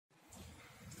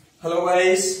Hello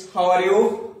guys, how are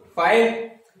you?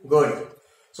 Fine? Good.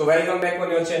 So welcome back on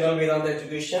your channel Vedanta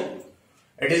Education.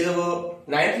 It is our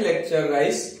 9th lecture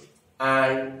guys,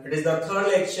 and it is the 3rd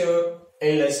lecture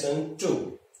in lesson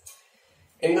 2.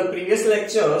 In the previous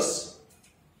lectures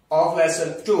of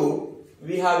lesson 2,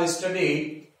 we have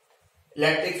studied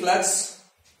electric flux,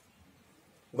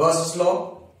 Gauss's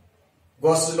law.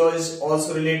 Gauss's law is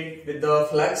also related with the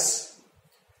flux.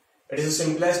 It is the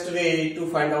simplest way to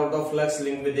find out the flux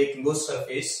linked with a Gauss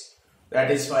surface,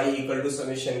 that is phi equal to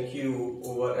summation q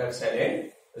over epsilon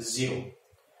 0.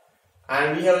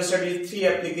 And we have studied 3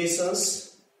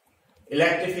 applications: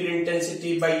 electric field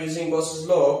intensity by using Gauss's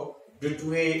law due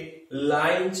to a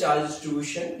line charge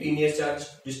distribution, linear charge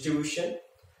distribution,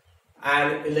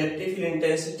 and electric field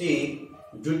intensity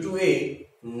due to a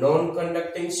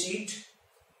non-conducting sheet,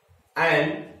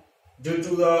 and due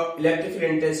to the electric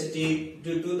field intensity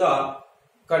due to the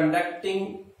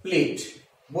conducting plate.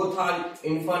 Both are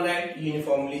infinite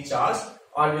uniformly charged,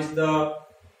 on which the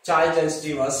charge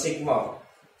density was sigma.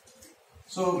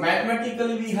 So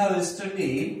mathematically we have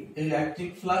studied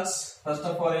electric flux. First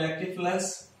of all, electric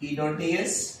flux E dot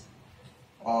es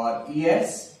or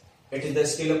Es. It is the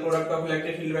scalar product of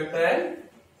electric field vector and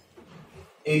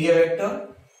area vector.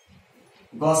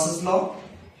 Gauss's law.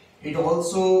 It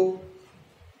also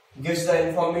gives the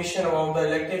information about the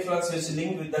electric flux which is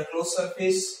linked with the closed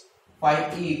surface, phi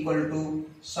E equal to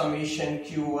summation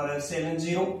q over epsilon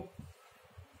 0.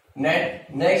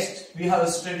 Next we have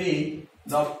studied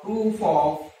the proof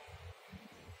of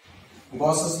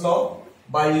Gauss's law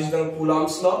by using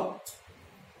Coulomb's law,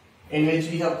 in which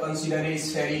we have considered a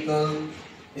spherical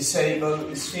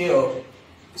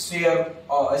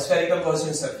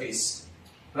Gaussian surface,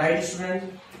 right student?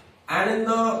 And in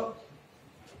the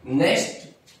next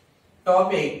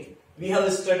topic we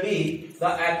have studied the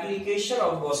application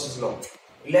of Gauss's law,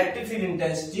 electric field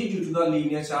intensity due to the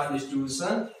linear charge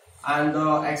distribution, and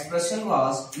the expression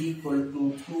was equal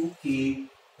to 2k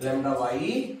lambda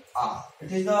by r.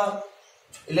 It is the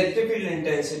electric field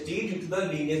intensity due to the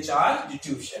linear charge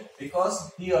distribution,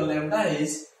 because here lambda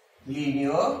is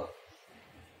linear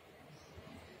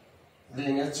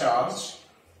charge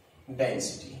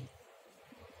density.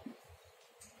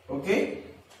 Okay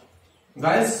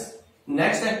guys,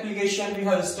 next application we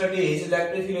have studied is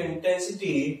electric field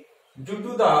intensity due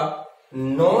to the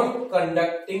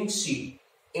non-conducting sheet,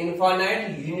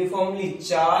 infinite uniformly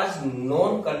charged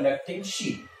non-conducting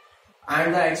sheet,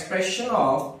 and the expression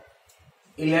of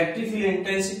electric field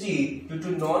intensity due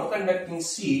to non-conducting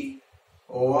sheet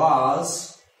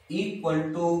was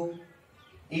equal to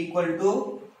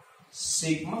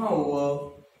sigma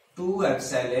over 2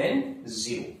 epsilon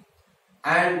 0,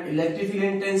 and electric field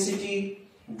intensity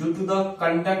due to the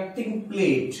conducting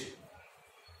plate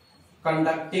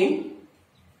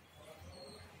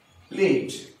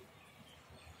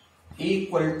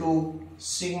equal to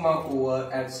sigma over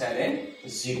epsilon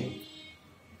 0.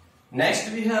 Next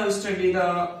we have studied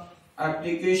the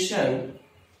application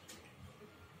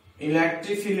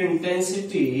electric field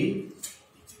intensity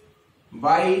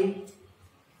by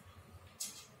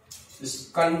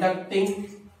conducting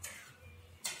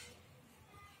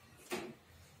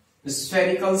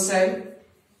spherical cell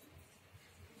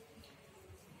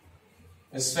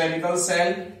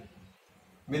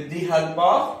with the help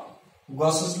of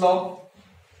Gauss's law.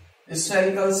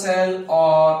 Spherical cell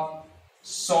or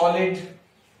solid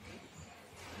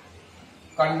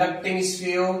conducting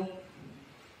sphere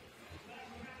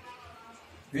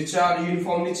which are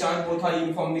uniformly charged, both are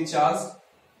uniformly charged.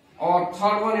 Or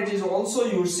third one, it is also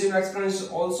used, same expression is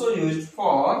also used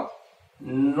for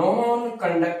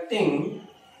non-conducting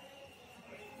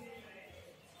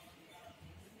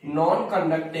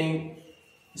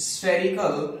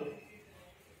spherical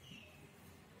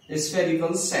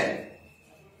cell,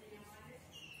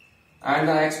 and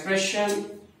the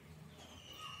expression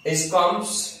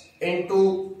comes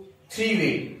into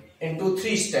 3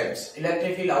 steps: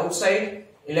 electric field outside,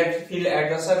 electric field at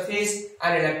the surface,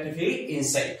 and electric field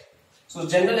inside. So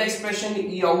general expression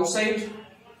E outside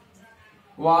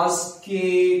was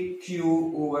kq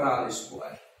over r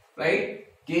square, right?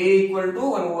 K equal to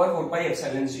 1 over 4 pi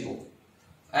epsilon 0,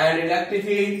 and electric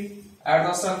field at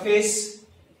the surface,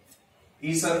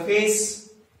 E surface,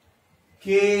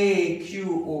 kq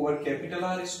over capital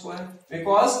R square,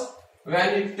 because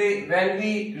when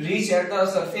we reach at the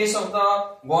surface of the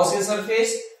Gaussian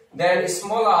surface, then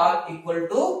small r equal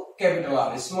to capital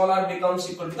R, small r becomes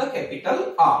equal to the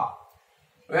capital R.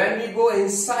 When we go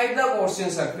inside the Gaussian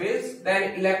surface,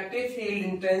 then electric field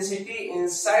intensity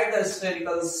inside the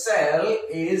spherical cell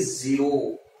is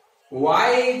 0.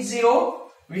 Why 0?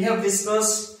 We have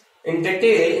discussed in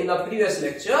detail in the previous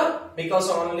lecture, because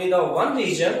only the one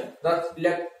region, the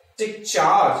electric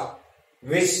charge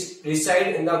which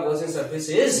reside in the Gaussian surface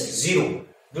is 0,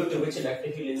 due to which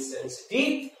electric field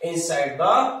intensity inside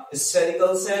the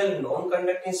spherical cell,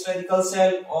 non-conducting spherical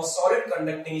cell or solid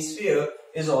conducting sphere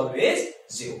is always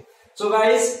 0. So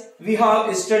guys, we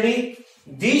have studied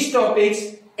these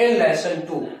topics in lesson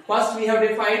 2. First we have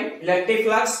defined electric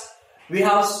flux. We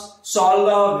have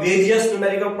solved the various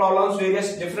numerical problems,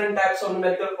 various different types of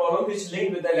numerical problems which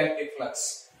link with the electric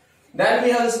flux. Then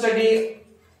we have studied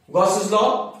Gauss's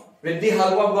law. With the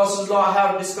help of Gauss's law, I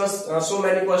have discussed so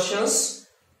many questions,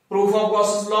 proof of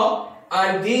Gauss's law,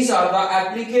 and these are the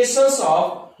applications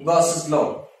of Gauss's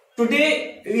law.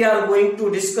 Today we are going to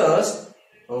discuss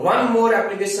one more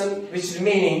application which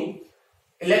remaining,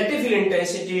 electric field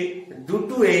intensity due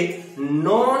to a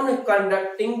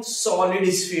non-conducting solid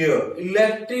sphere.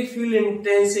 Electric field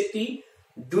intensity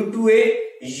due to a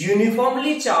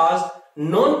uniformly charged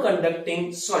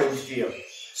non-conducting solid sphere.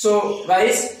 So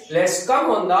guys, let's come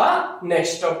on the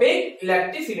next topic,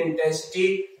 electric field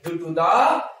intensity due to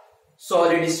the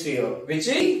solid sphere which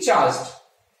is charged.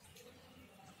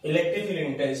 Electric field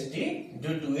intensity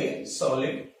due to a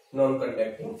solid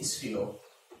non-conducting sphere.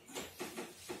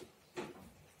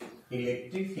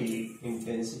 Electric field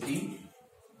intensity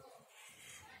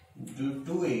due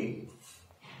to a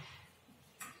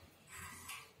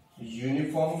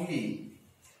uniformly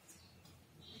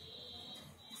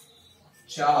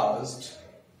charged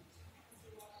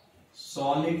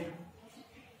solid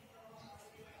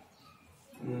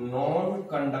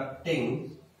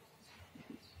non-conducting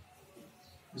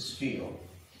sphere.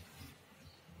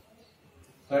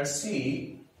 Let's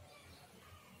see,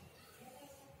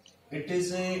 it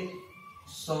is a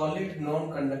solid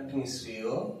non-conducting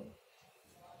sphere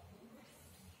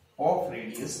of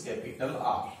radius capital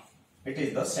R. It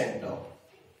is the center.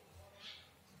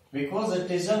 Because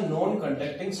it is a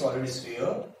non-conducting solid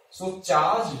sphere, so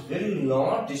charge will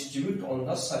not distribute on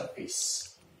the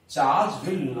surface. Charge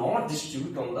will not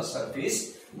distribute on the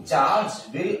surface. Charge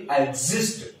will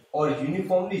exist or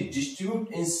uniformly distribute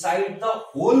inside the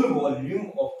whole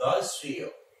volume of the sphere.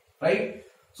 Right?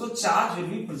 So charge will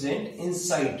be present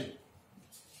inside,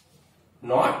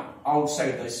 not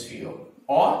outside the sphere,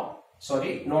 or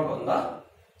sorry, not on the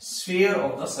sphere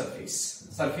of the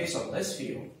surface of the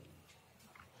sphere.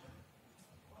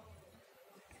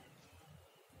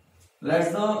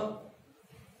 Let the,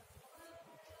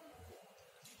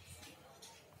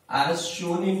 as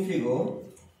shown in figure,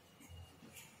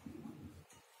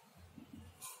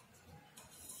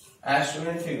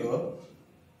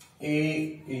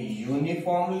 a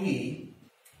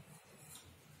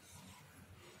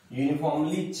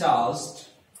uniformly charged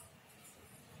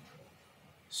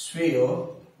sphere,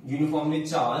 uniformly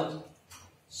charged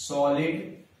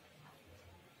solid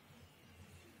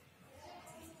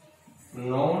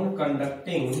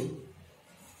non-conducting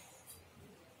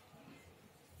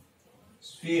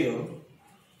sphere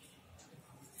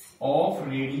of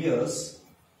radius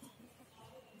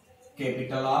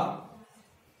capital R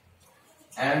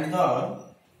and the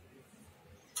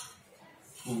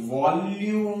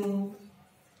volume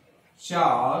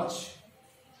charge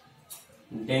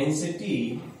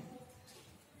density.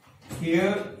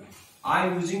 Here I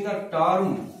am using the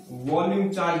term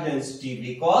volume charge density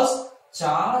because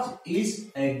charge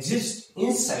exists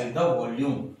inside the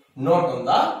volume, not on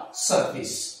the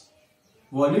surface.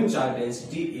 Volume charge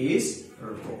density is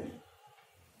rho.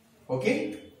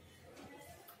 Okay.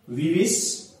 We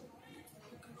wish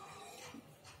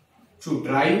to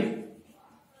derive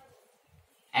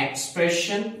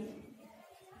expression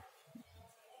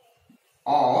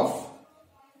of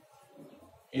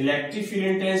electric field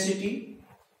intensity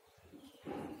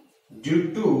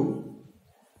due to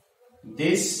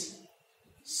this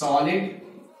solid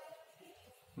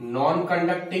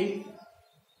non-conducting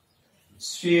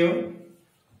sphere,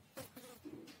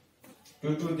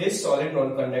 due to this solid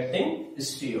non-conducting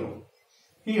sphere.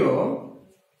 Here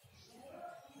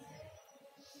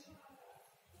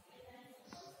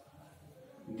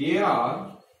there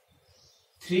are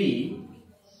three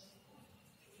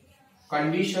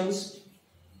conditions.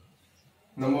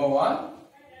 Number one,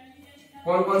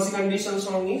 कौन सी conditions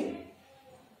होंगी?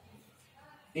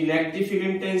 Electric field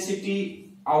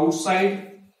intensity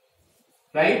outside,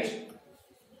 right?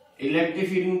 Electric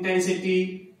field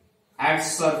intensity at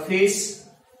surface.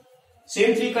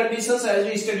 Same three conditions as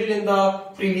we studied in the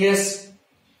previous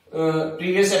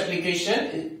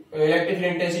application. Electric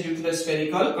field intensity due to the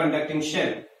spherical conducting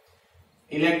shell.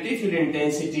 Electric field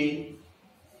intensity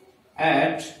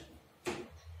at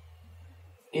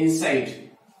inside.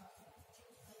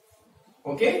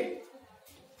 Okay.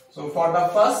 So for the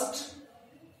first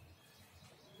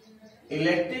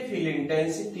electric field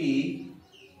intensity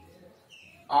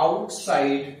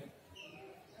outside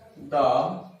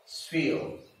the sphere.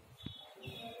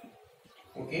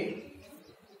 Okay.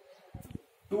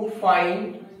 To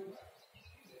find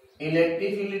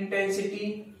electric field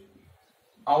intensity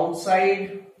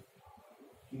outside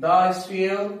the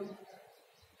sphere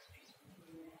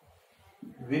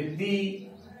with the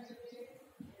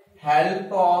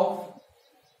help of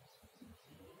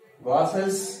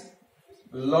Gauss's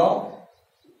law,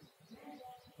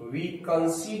 we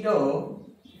consider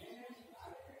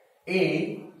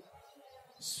a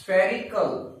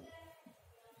spherical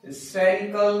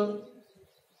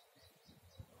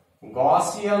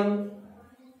Gaussian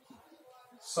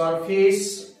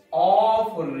surface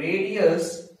of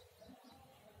radius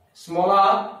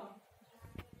smaller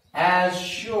as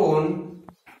shown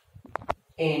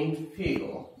in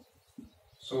figure.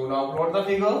 So now plot the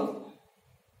figure.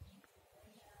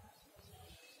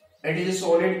 It is a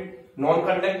solid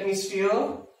non-conducting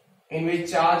sphere in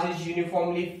which charge is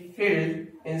uniformly filled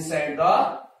inside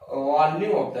the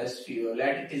volume of the sphere.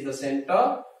 Let it is the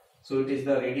center, so it is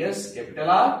the radius capital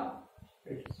R,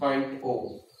 it's point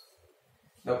O.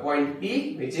 The point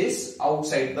P, which is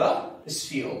outside the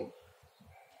sphere.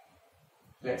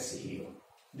 Let's see here.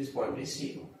 This point is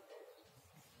here.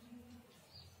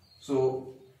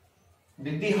 So,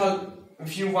 with the help,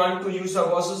 if you want to use the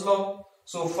Gauss's law,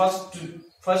 so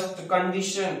first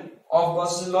condition of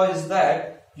Gauss's law is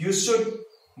that you should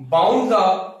bound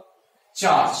the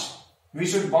charge. We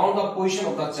should bound the position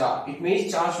of the charge. It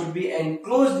means charge should be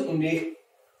enclosed in a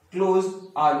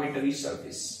closed arbitrary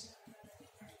surface.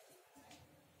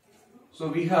 So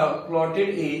we have plotted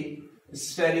a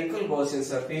spherical Gaussian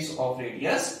surface of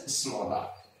radius small r,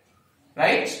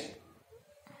 right?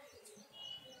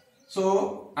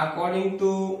 So according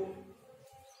to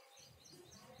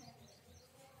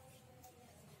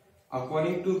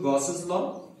Gauss's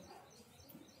law,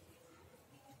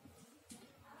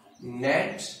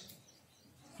 net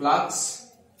flux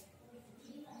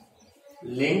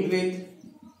linked with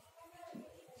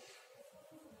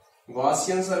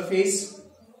Gaussian surface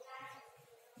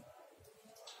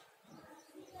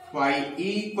phi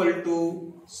equal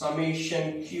to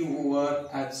summation q over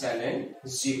epsilon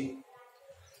 0.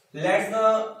 Let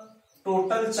the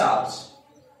total charge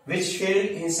which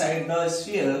filled inside the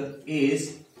sphere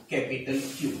is capital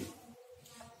Q.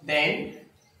 Then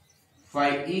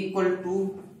phi equal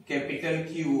to capital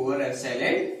Q over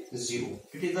epsilon 0.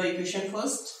 It is the equation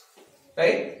first,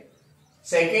 right?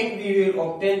 Second, we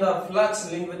will obtain the flux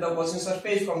linked with the Gaussian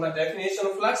surface from the definition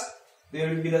of flux. There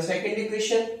will be the second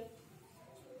equation.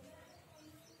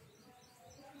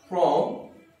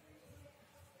 From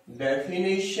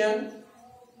definition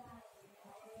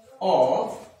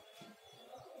of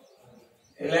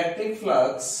electric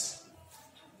flux,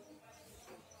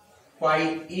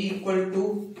 phi equal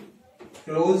to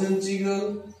closed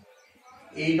integral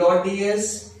A dot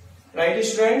ds, right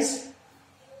students?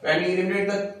 When you eliminate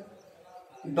the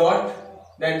dot,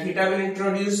 then theta will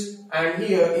introduce, and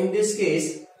here in this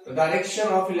case the direction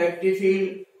of electric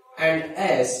field and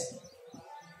S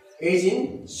is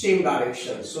in same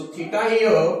direction. So theta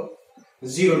here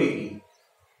 0 degree.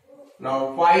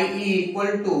 Now phi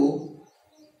equal to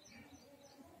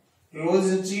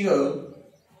closed integral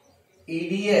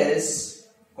EDS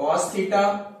cos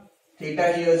theta,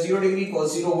 theta here 0 degree,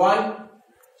 cos 0 1.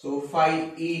 So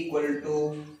phi equal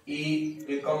to E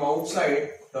will come outside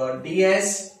the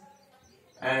ds,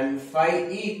 and phi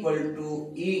equal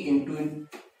to E into,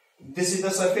 this is the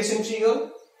surface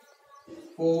integral,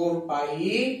 4 pi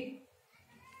E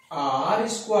r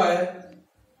square.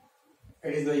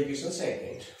 It is the equation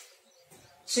second.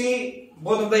 See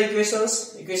both of the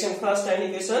equations, equation first and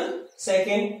equation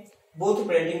second, both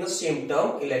representing the same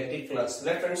term, electric flux.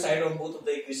 Left hand side of both of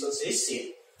the equations is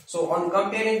same. So on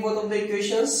comparing both of the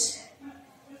equations,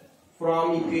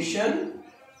 from equation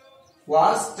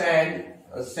first and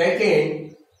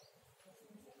second,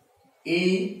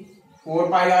 E 4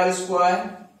 pi r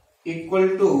square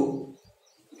equal to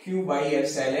Q by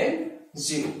epsilon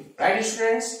 0. Right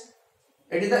students?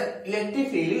 It is the electric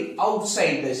field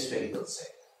outside the spherical set.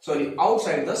 Sorry,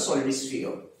 outside the solid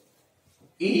sphere.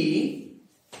 E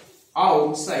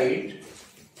outside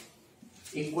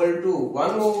equal to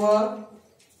 1 over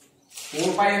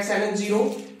 4 pi epsilon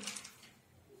 0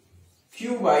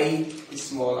 Q by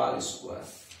small r square.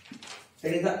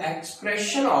 It is the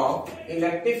expression of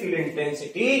electric field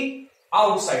intensity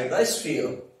outside the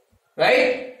sphere.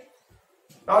 Right?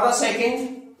 Now the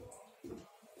second,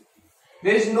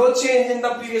 there is no change in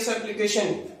the previous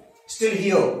application, still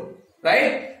here.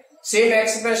 Right? Same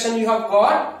expression you have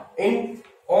got, in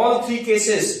all three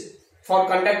cases, for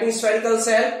conducting spherical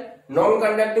cell,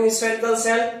 non-conducting spherical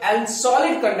cell and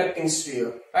solid conducting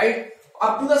sphere, right?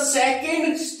 Up to the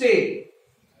second state,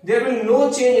 there will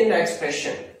no change in the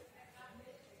expression.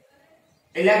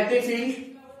 Electric field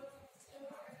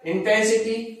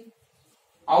intensity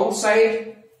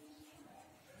outside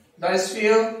the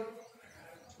sphere,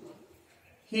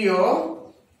 here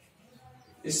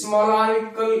small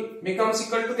r becomes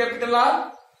equal to capital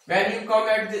R. When you come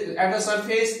at the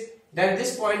surface, then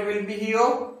this point will be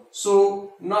here.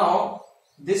 So now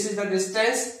this is the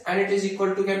distance and it is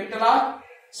equal to capital R,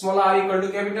 small r equal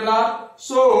to capital R.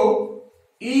 So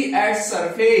E at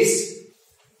surface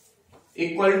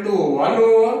equal to 1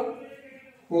 over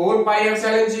 4 pi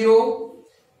epsilon 0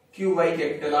 Q by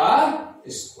capital R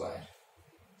square,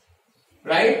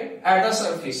 right, at the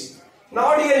surface.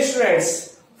 Now dear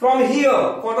students, from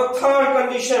here for the third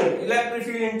condition, electric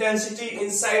field intensity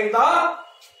inside the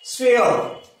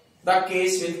sphere, the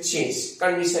case will change,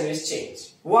 condition will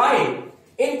change. Why?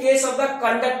 In case of the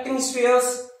conducting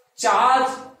spheres, charge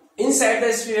inside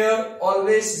the sphere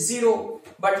always 0,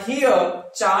 but here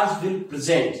charge will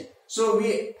present. So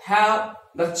we have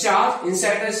the charge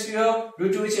inside the sphere,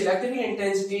 due to which electrical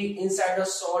intensity inside the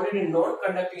solid and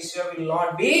non-conducting sphere will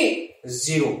not be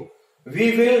 0.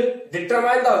 We will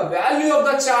determine the value of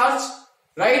the charge,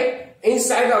 right,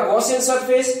 inside the Gaussian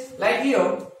surface. Like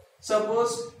here,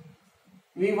 suppose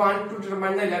we want to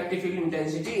determine the electric field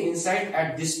intensity inside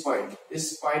at this point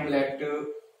like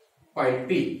point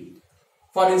P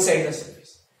for inside the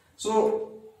surface.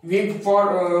 So we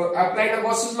for applying the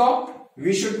Gauss's law,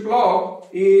 we should plot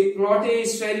a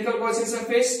spherical Gaussian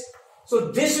surface.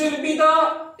 So this will be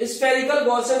the spherical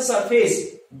Gaussian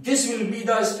surface. This will be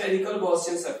the spherical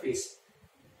Gaussian surface.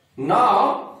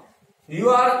 Now you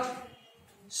are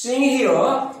seeing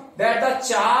here that the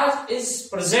charge is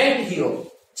present here.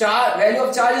 Value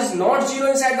of charge is not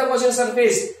 0 inside the Gaussian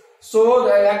surface, so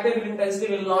the electric field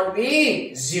intensity will not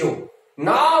be 0.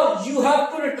 Now you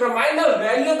have to determine the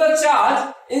value of the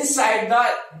charge inside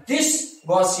this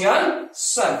Gaussian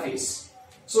surface.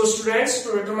 So students,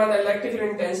 to determine the electric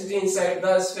field intensity inside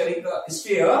the spherical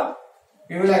sphere,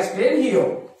 we will explain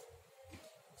here.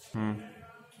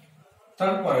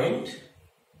 Third point,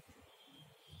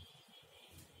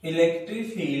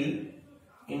 electric field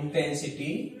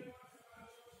intensity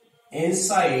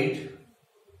inside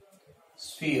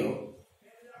the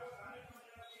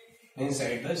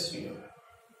sphere,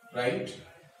 right?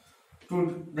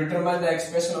 To determine the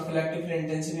expression of electric field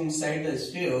intensity inside the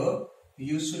sphere,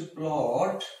 you should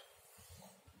plot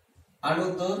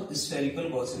another spherical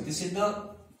Gaussian. This is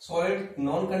the solid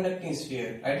non-conducting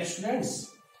sphere, right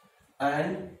students?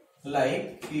 And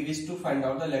like we wish to find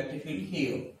out the electric field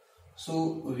here,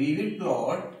 so we will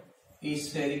plot a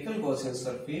spherical Gaussian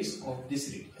surface of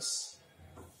this radius.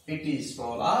 It is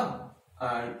small r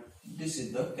and this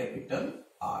is the capital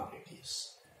R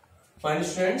radius. Fine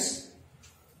students,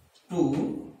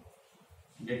 to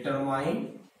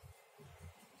determine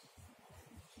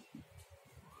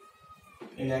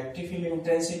electric field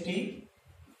intensity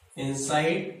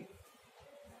inside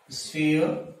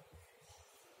sphere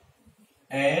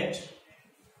at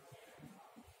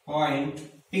point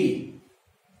P,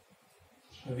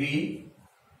 we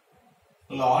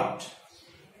plot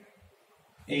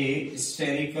a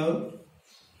spherical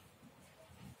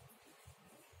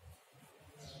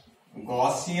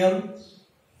Gaussian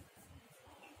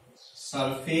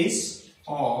surface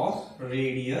of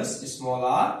radius small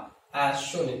r as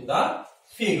shown in the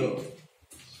figure.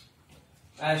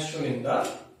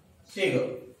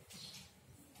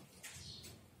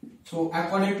 So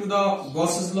according to the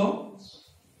Gauss's law,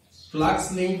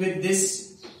 flux linked with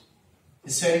this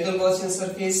spherical Gaussian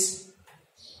surface,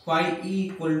 phi E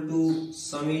equal to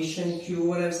summation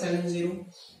Q over epsilon 0.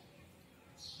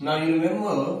 Now you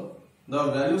remember,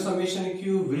 the value summation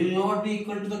Q will not be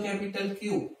equal to the capital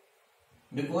Q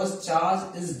because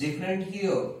charge is different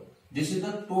here. This is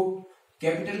the total.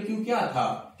 Capital Q क्या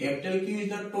था? Capital Q is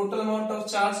the total amount of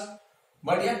charge.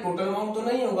 But यार total amount तो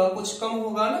नहीं होगा, कुछ कम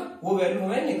होगा ना, वो value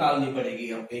हमें निकालनी पड़ेगी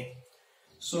यहाँ पे.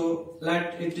 So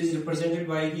let it is represented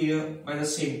by here by the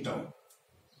same term,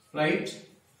 right?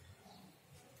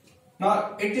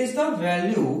 Now it is the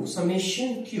value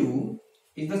summation Q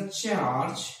is the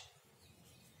charge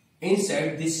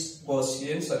inside this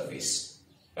Gaussian surface,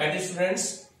 right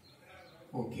students?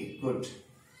 Okay, good.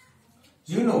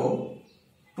 You know,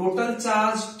 total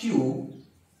charge Q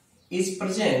is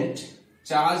present,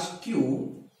 charge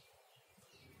Q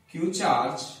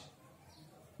charge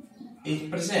is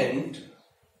present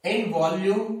in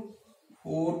volume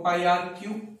 4 pi r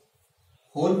cube,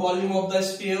 whole volume of the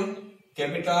sphere,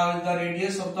 capital is the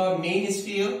radius of the main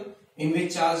sphere in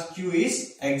which charge q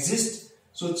is exists.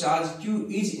 So charge q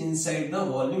is inside the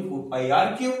volume 4 pi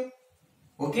r cube.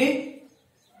 Okay,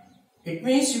 it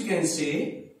means you can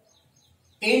say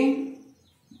in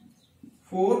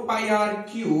 4 pi r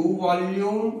cube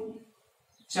volume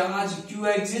charge q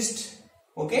exists.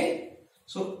 Okay,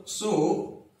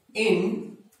 so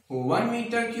in 1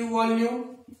 meter cube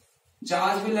volume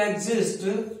charge will exist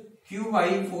q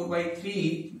by 4 by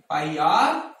 3 pi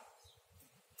r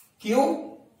cube.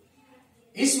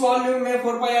 इस volume में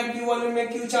 4 पाई are Q volume में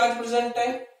Q charge present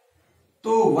है,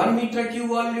 तो 1 metre cube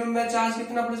volume में charge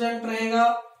कितना present रहेगा,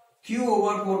 Q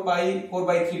over 4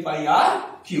 by 3 pi r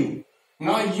cube.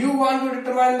 Now you want to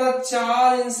determine the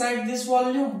charge inside this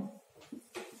volume,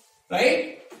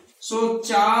 right? So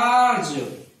charge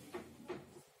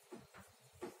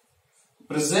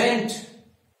present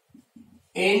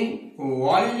in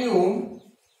volume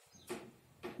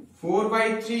 4 by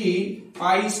 3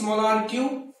 pi small r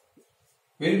cube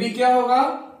will be क्या होगा,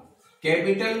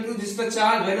 capital Q, जिसका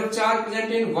charge value of charge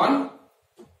present in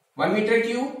 1 metre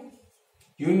cube.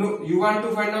 You want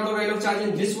to find out the value of charge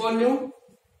in this volume,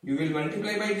 you will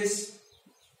multiply by this.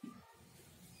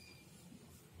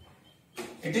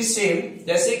 It is same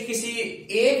जैसे किसी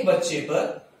एक बच्चे पर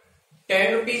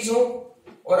 10 rupees हो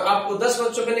और आपको 10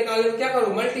 बच्चों पे निकालने, क्या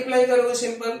करो, मल्टीप्लाई करोगे,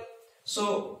 simple. So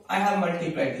I have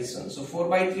multiplied this one. So 4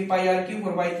 by 3 pi r cube,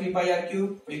 4 by 3 pi r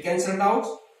cube will cancel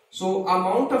out. So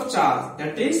amount of charge,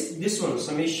 that is this one,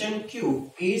 summation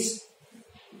q is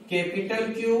capital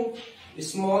Q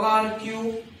small r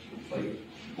cube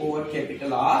over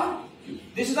capital R cube.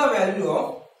 This is the value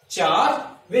of charge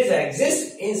which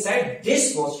exists inside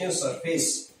this Gaussian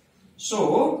surface.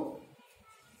 So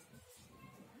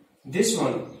this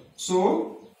one,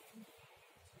 so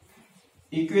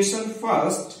equation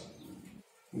first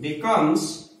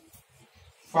becomes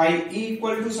phi E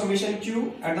equal to summation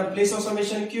q, at the place of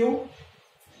summation q,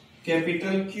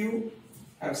 capital Q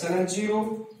epsilon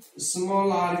 0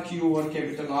 small r q over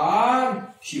capital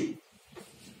R cube.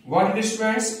 What it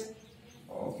means?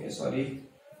 Okay, sorry.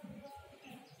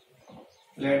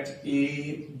 Let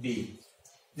A B.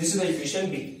 This is the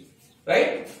equation B,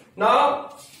 right?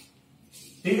 Now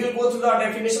we will go through the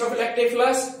definition of electric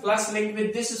flux. Flux linked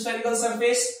with this spherical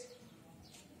surface.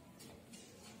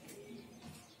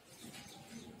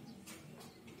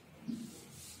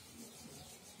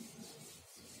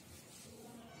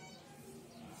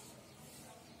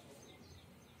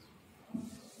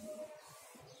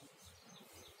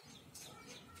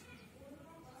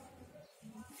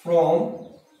 From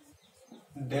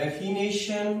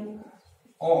definition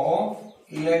of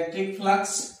electric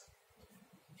flux,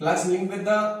 flux linked with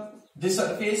this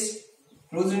surface,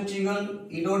 closed integral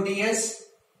E dot ds,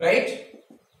 right?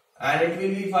 And it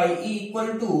will be phi E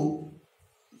equal to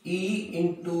E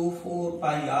into 4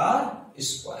 pi r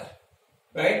square,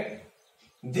 right?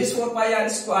 This 4 pi r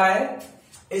square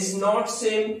is not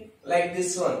same like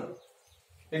this one,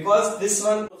 because this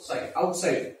one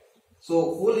outside. So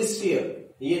whole sphere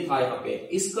ये था, यहाँ पे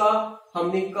इसका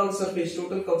हमने curve surface,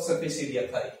 total curve surface area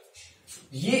था,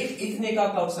 ये इतने का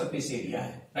कर्व सरफेस एरिया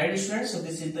है, right students? So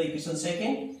this is the equation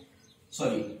second,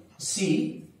 sorry C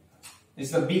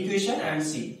is the B equation and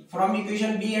C. From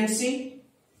equation B and C,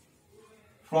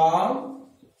 from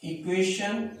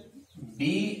equation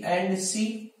B and C,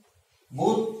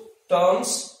 both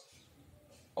terms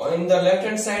in the left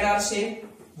hand side are same,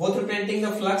 both representing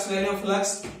the flux, value of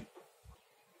flux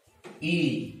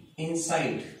E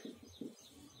inside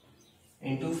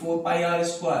into 4 pi r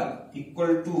square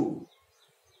equal to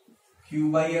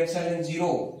q by epsilon 0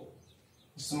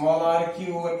 small r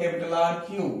cube over capital R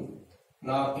cube.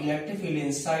 Now electric field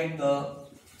inside the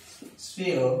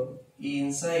sphere E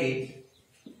inside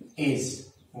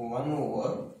is 1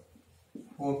 over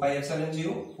 4 pi epsilon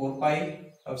 0, 4 pi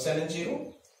epsilon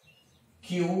 0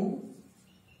 q,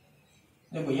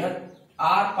 देखो यहाँ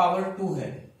r power 2 है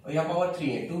और यहाँ power 3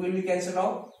 है, 2 will be cancelled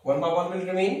out, 1 power will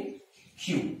remain,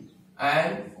 q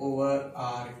and over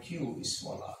r cube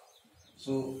small r.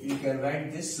 So you can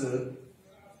write this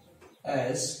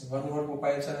as 1 over 4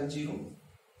 pi epsilon 0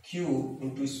 q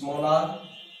into small r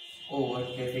over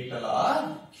capital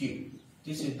R cube.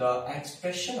 This is the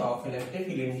expression of electric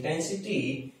field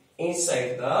intensity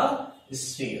inside the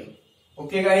sphere.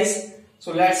 Okay guys,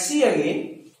 so let's see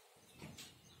again.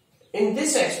 In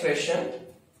this expression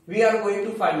we are going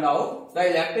to find out the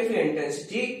electric field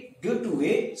intensity due to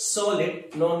a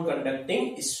solid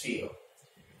non-conducting sphere.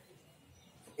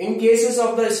 In cases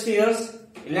of the spheres,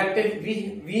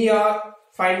 we are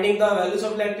finding the values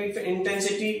of electric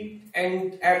intensity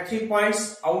and at 3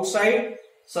 points outside,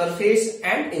 surface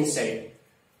and inside.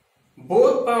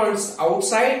 both points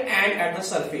outside and at the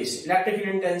surface, electric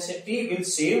field intensity will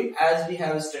same, as we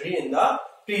have studied in the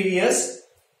previous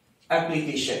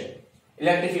application.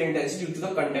 Electric field intensity due to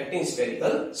the conducting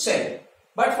spherical cell.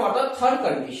 But for the third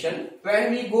condition,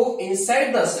 when we go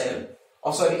inside the cell,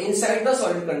 inside the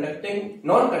solid conducting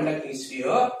non-conducting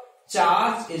sphere,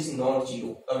 charge is not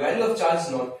zero. The value of charge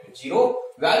is not zero.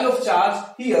 Value of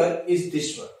charge here is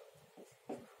this one.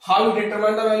 How you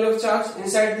determine the value of charge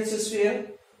inside this sphere?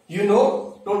 You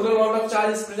know, total amount of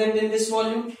charge is present in this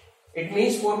volume. It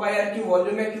means 4 pi r cube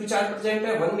volume में Q charge present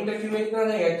है. 1 meter cube में कितना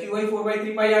रहेगा? Q by 4 by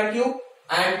 3 pi r cube.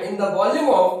 And in the volume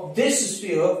of this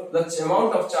sphere, the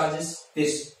amount of charge is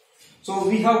this. So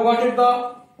we have got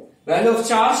the value of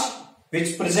charge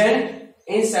which present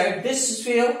inside this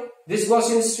sphere, this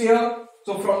Gaussian sphere.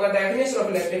 So from the definition of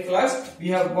electric flux, we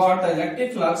have got the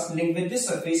electric flux linked with this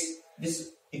surface,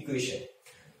 this equation.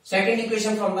 Second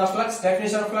equation from the flux,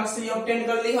 definition of flux से ये obtain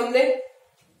कर ली हमने.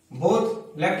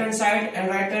 Both left hand side and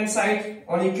right hand side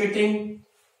on equating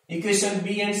equation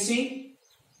B and C.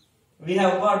 We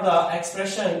have got the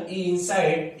expression E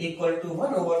inside equal to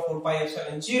 1 over 4 pi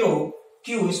epsilon 0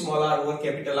 Q small r over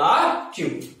capital R Q.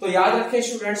 तो याद रखें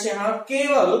students, यहाँ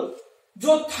केवल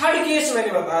जो third case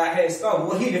मैंने बताया है इसका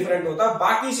वही डिफरेंट होता है,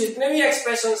 बाकी जितने भी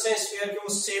एक्सप्रेशन हैं स्फीयर के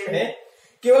वो सेम है.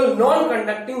 केवल नॉन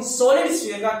कंडक्टिंग सॉलिड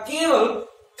स्फीयर का केवल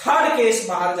थर्ड केस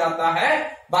बाहर जाता है,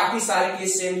 बाकी सारे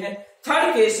केस सेम है.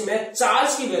 थर्ड केस में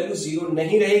चार्ज की वैल्यू जीरो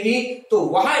नहीं रहेगी, तो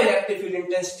वहां इलेक्ट्रिक फील्ड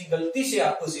इंटेंसिटी गलती से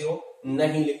आपको जीरो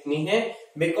नहीं लिखनी है,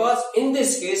 because in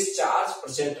this case charge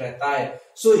present रहता है.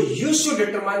 So you should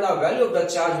determine the value of the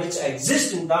charge which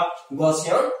exist in the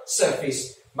Gaussian surface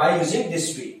by using this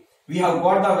way. We have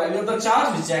got the value of the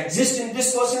charge which exists in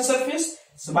this Gaussian surface.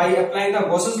 So by applying the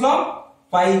Gauss's law,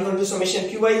 phi equal to summation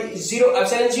q by 0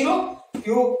 epsilon 0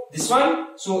 q, this one.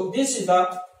 So this is the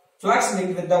flux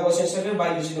linked with the Gaussian surface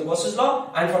by using the Gauss's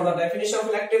law. And from the definition of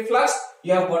electric flux,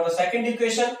 you have got the second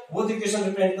equation. Both equations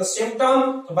represent the same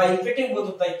term. So by equating both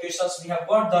of the equations, we have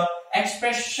got the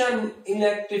expression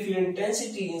electric field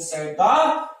intensity inside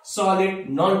the solid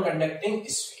non-conducting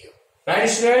sphere. Right,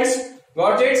 students?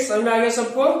 Got it? समझ में आ गया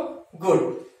सबको? Good.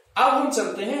 अब हम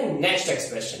चलते हैं next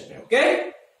expression पे.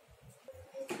 Okay?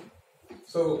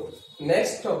 So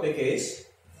next topic is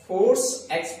force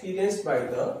experienced by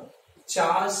the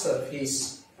charge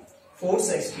surface.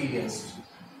 Force experienced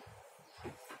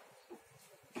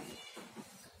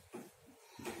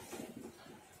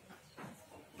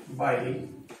by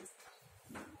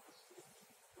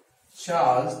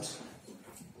charged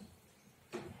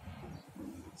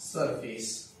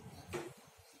surface.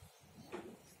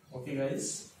 Okay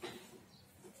guys,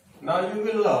 now you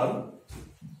will learn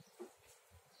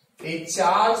a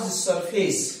charged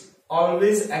surface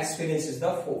always experiences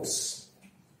the force.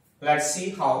 Let's see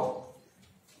how.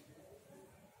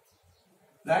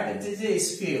 That it is a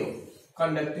sphere,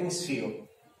 conducting sphere.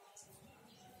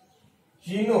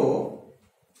 You know,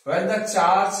 when the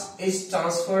charge is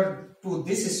transferred to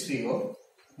this sphere,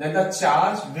 then the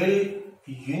charge will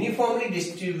uniformly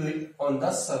distribute on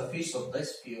the surface of the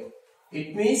sphere.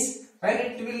 It means when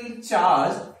it will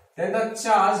charge, then the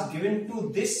charge given to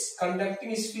this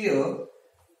conducting sphere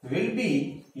will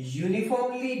be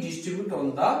uniformly distributed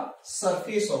on the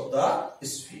surface of the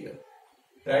sphere.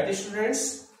 Right,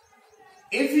 students?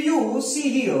 If you see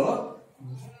here,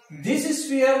 this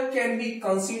sphere can be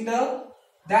considered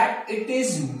that it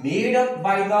is made up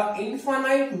by the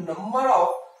infinite number of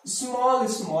small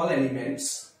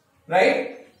elements.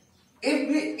 Right?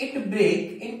 If it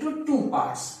break into two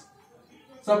parts.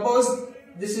 Suppose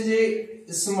this is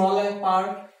a smaller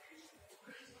part.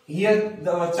 Here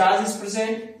the charge is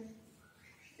present.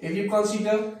 If you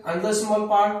consider another small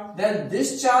part, then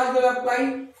this charge will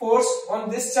apply force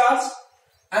on this charge,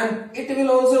 and it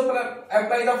will also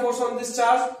apply the force on this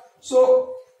charge.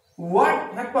 So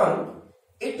what happen?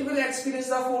 It will experience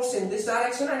the force in this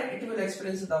direction, and it will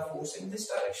experience the force in this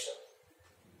direction.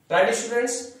 Right,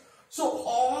 students? So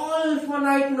all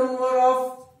finite number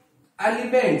of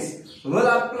elements will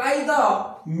apply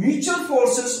the mutual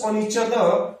forces on each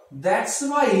other. That's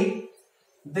why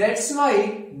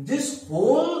this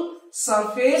whole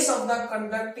surface of the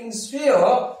conducting sphere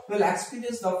will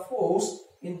experience the force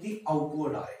in the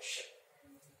outward direction.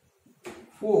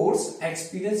 Force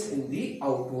experience in the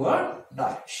outward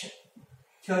direction.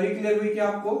 Theory clear हुई क्या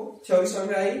आपको? Theory समझ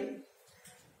में आई?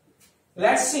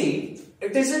 Let's see.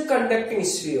 It is a conducting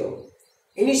sphere.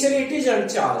 Initially it is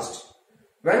uncharged.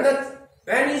 When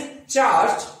it's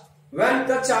charged, when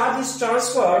the charge is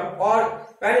transferred or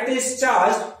when it is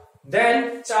charged,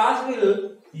 then charge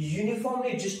will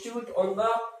uniformly distribute on the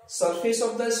surface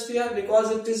of the sphere,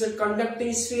 because it is a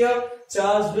conducting sphere,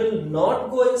 charge will not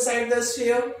go inside the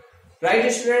sphere.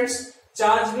 Right, students?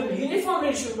 Charge will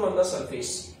uniformly shoot on the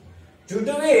surface, due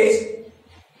to which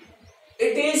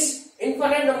it is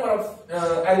infinite number of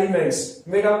elements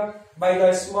made up by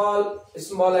the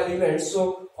small elements.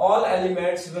 So all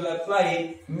elements will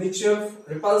apply mutual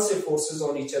repulsive forces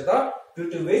on each other, due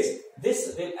to which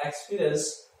this will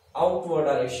experience outward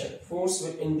direction, force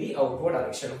in the outward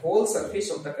direction. Whole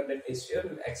surface of the conducting sphere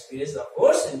will experience the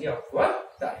force in the outward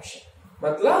direction.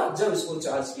 मतलब जब इसको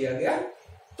charge किया गया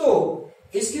तो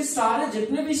इसके सारे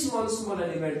जितने भी स्मॉल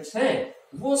एलिमेंट्स हैं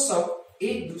वो सब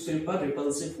एक दूसरे पर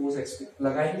रिपल्सिव फोर्स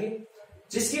लगाएंगे,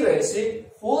 जिसकी वजह से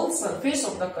whole surface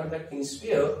of the conducting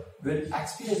sphere will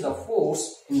experience the force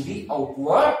in the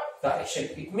outward direction.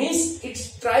 It means it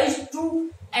tries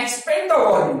to expand the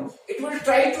volume. It will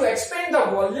try to expand the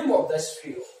volume of the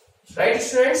sphere. Right,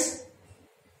 students?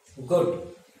 Good.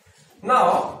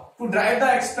 Now, to derive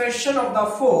the expression of the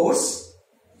force,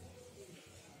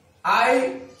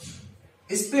 I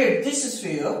split this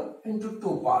sphere into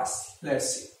two parts.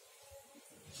 Let's see.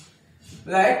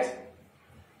 Like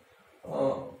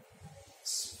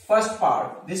first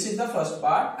part. This is the first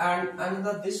part, and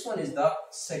this one is the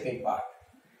second part.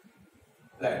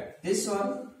 Like this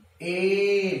one,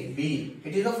 A, B.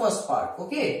 It is the first part.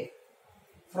 Okay.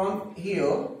 From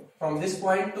here, from this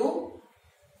point to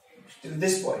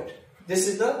this point. This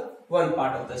is the one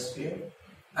part of the sphere.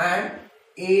 And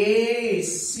A,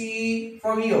 C,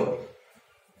 from here.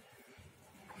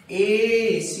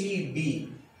 A, C,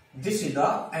 B. This is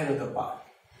the another part.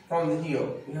 From here,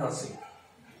 यहाँ से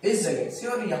इस जगह से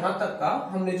और यहाँ तक का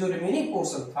हमने जो रिमेनिंग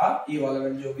पोर्शन था, ये वाला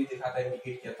मैंने जो भी दिखा था,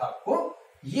 इंडिकेट किया था आपको,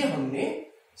 ये हमने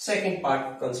second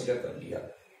part consider कर लिया.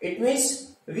 It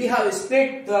means we have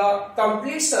split the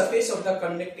complete surface of the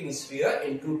conducting sphere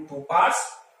into two parts,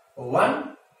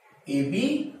 one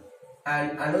AB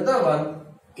and another one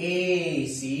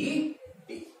ACD.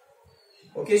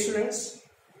 Okay, students,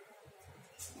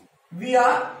 we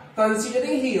are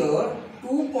considering here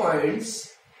 2 points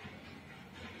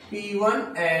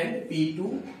P1 and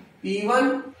P2.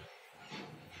 P1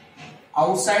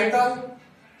 outside the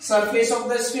surface of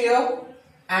the sphere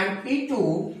and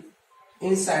P2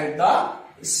 inside the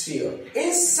sphere.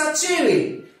 In such a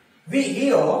way,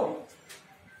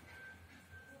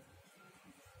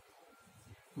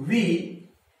 we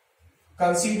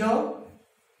consider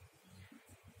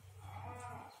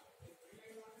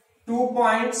 2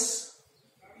 points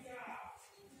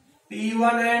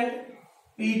P1 and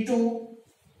P2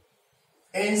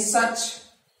 in such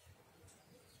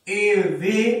a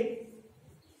way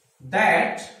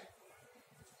that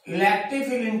electric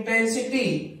field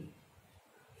intensity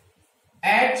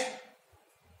at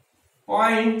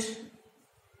point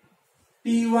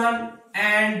P1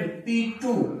 and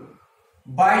P2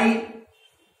 by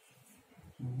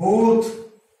both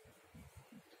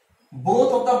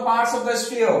of the parts of the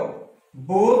sphere,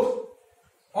 both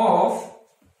of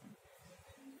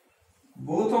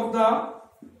the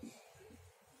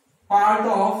part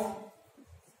of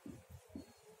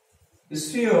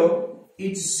sphere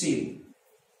is same.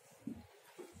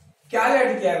 क्या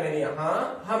add किया मैंने यहां,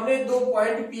 हमने 2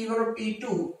 point P1 और P2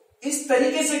 इस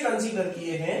तरीके से consider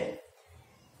किए हैं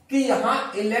कि यहां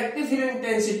electric field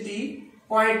intensity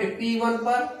point P1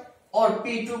 पर और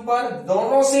P2 पर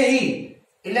दोनों से ही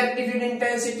इलेक्ट्रिक फील्ड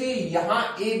इंटेंसिटी यहां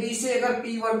AB से अगर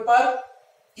P1 पर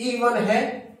E1 है,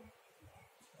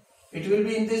 it will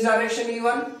be in this direction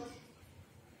E1.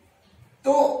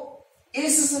 तो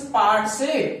इस पार्ट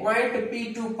से पॉइंट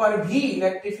P2 पर भी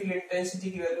इलेक्ट्रिक फील्ड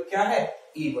इंटेंसिटी की वैल्यू क्या है,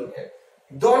 E1 है.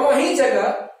 दोनों ही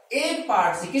जगह एक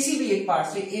पार्ट से, किसी भी एक पार्ट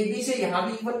से, AB से यहां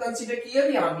भी E1 कंसीडर किया,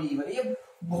 यहां भी E1, ये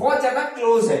बहुत ज्यादा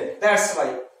क्लोज है, that's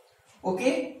why. Okay,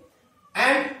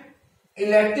 and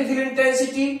electric field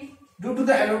intensity due to the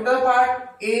another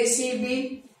part ACB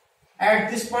at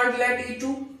this point let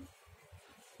E2,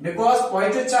 because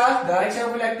positive charge, direction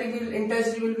of electric field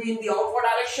intensity will be in the outward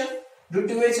direction, due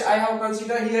to which I have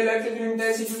considered here electric field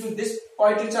intensity to this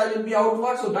positive charge will be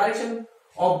outward, so direction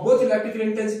of both electric field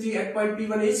intensity at point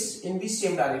P1 is in the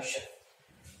same direction.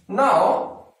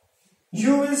 Now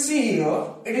you will see here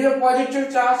it is a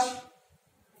positive charge,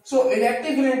 so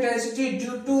electric field intensity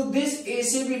due to this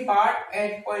ACB part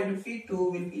at point P2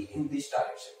 will be in this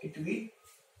direction. It will be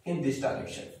in this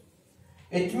direction.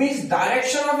 It means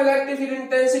direction of electric field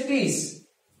intensities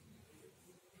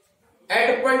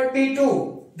at point P2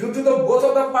 due to the both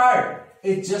of the part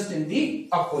is just in the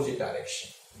opposite direction.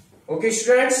 Okay,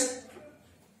 students.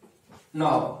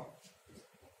 Now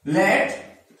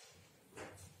let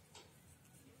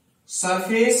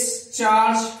surface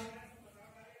charge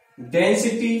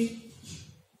density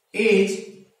is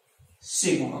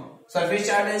sigma. Surface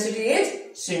charge density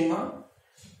is sigma.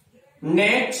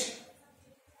 Net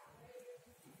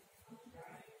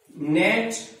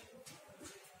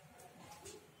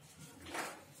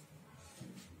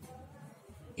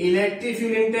electric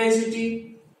field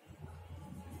intensity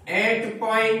at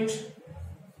point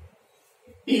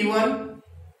E1.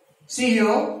 See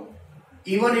here,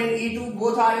 E1 and E2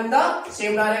 both are in the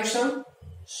same direction.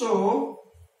 So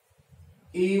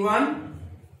E1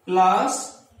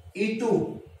 plus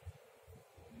E2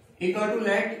 equal to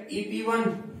let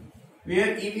EP1,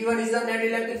 where EP1 is the net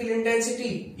electric field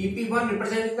intensity. EP1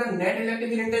 representing the net electric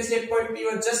field intensity at point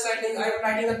P1. Just writing, I am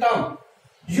writing the term.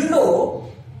 You know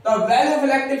the value of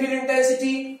electric field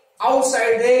intensity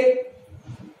outside the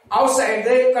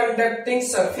conducting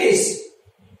surface.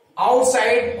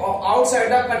 Outside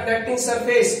the conducting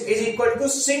surface is equal to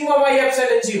sigma y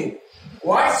epsilon 0.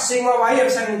 What? Sigma y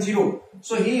epsilon 0.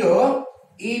 So here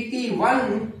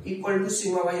EP1 equal to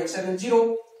sigma y epsilon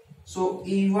 0. So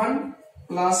E1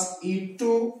 plus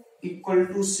E2 equal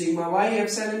to sigma y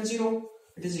epsilon 0.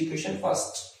 It is equation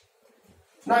first.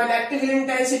 Now electric field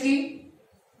intensity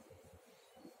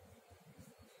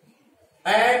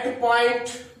at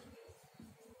point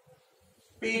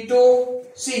P2.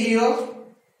 See here,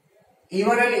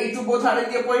 E1 and E2 both are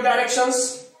in the opposite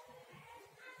directions.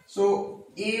 So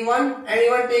E1 and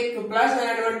E1 take plus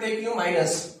and E1 take U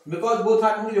minus, because both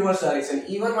are in the reverse direction.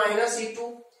 E1 minus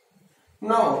E2.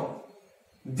 Now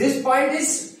this point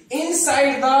is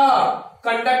inside the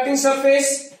conducting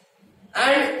surface,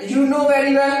 and you know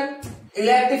very well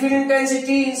electric field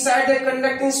intensity inside the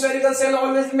conducting spherical shell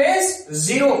always remains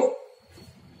 0.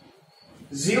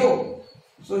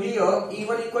 So here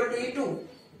E1 equal to E2,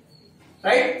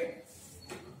 right?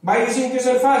 By using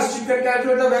equation first, you can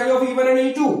calculate the value of E1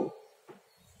 and E2.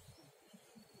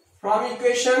 From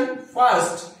equation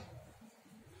first,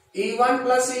 E1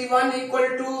 plus E1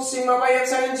 equal to sigma by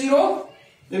epsilon 0,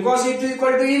 because E2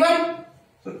 equal to E1.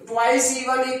 So twice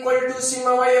E1 equal to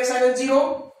sigma by epsilon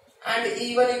 0, and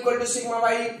E1 equal to sigma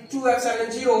by 2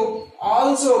 epsilon 0.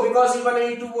 Also because E1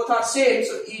 and E2 both are same,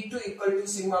 so E2 equal to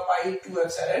sigma by 2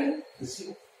 epsilon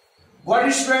 0. What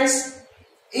is students?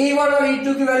 E1 और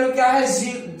E2 की value क्या है?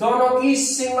 दोनों की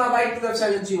sigma by 2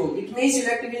 epsilon 0. It means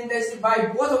electric intensity by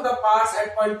both of the parts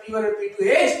at point P1 and P2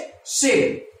 is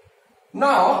same.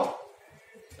 Now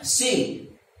let's see.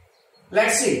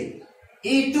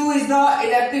 E2 is the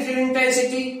electric field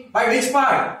intensity by which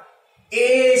part?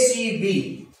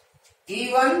 ACB.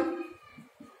 E1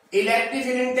 electric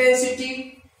field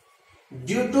intensity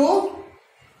due to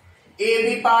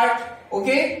AB part,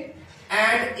 okay,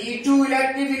 and E2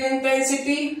 electric field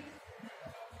intensity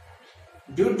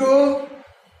due to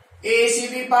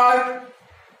ACB part.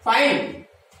 Fine.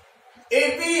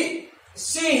 If we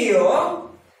see here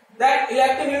that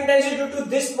electric field intensity due to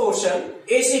this portion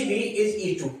ACB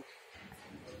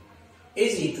is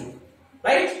E2,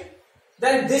 right?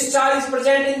 Then this charge is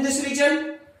present in this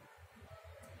region,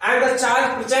 and the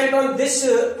charge present on this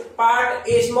part,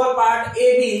 a small part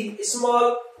AB,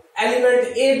 small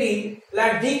element AB,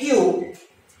 let dq,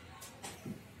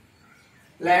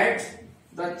 let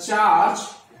the charge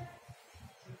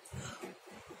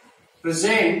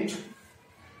present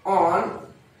on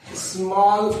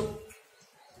small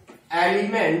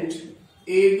element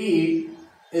AB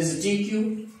is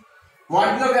dq.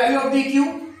 What is the value of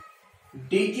dq?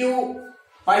 dq,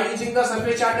 by using the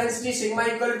surface charge density, sigma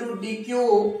equal to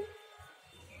dq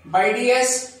by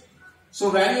ds. So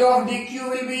value of dq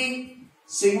will be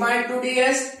sigma into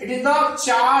ds. It is the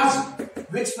charge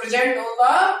which present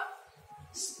on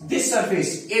this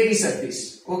surface, AB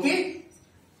surface. Okay.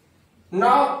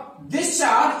 Now this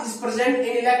charge is present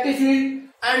in electric field,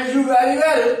 and you very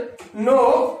well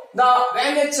know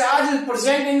when a charge is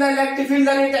present in the electric field,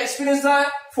 then it experiences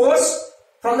the force.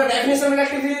 From the definition of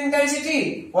electric field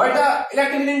intensity, what is the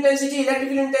electric field intensity? Electric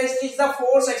field intensity is the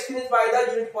force experienced by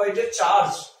the unit positive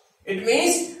charge. It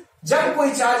means जब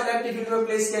कोई charge electric field में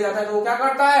place किया जाता है तो वो क्या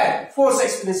करता है? फोर्स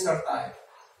एक्सपीरियंस करता है.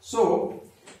 सो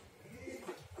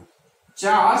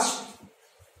charge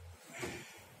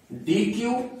dq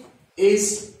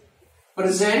is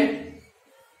present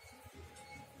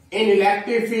in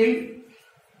electric field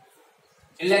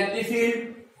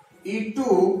E2,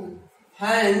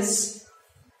 hence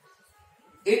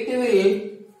it will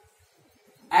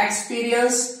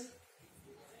experience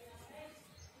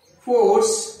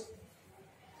force,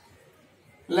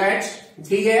 let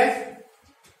dF,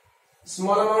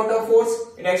 small amount of force,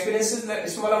 it experiences the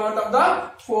small amount of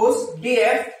the force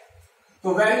dF.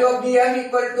 So value of dF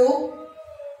equal to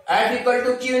F equal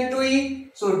to Q into E.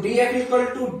 So dF equal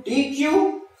to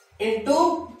dQ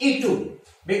into E2,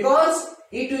 because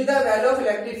E2 is the value of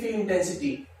electric field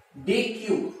intensity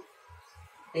dq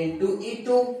into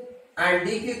E2 and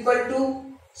dq equal to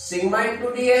sigma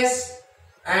into ds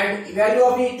and value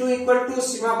of E2 equal to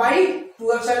sigma by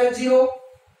 2 epsilon 0.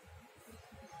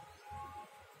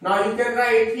 Now you can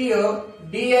write here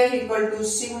df equal to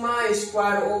sigma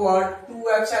square over 2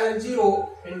 epsilon 0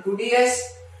 into ds.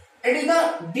 It is the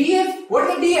df. What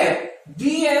is the df?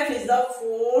 df is the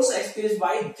force experienced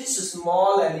by this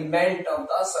small element of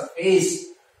the surface.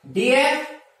 df,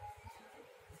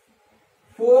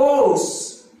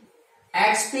 force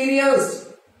experienced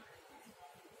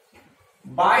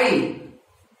by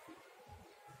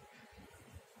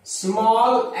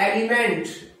small element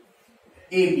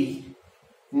AB.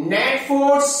 Net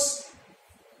force,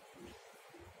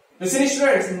 listen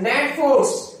students, net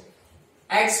force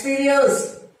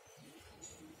experienced,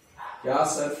 क्या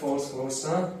sir force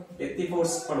ना कितनी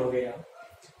force पढ़ोगे यार.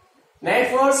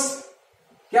 Net force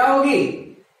क्या होगी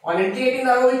on integrating the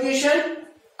whole equation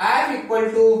F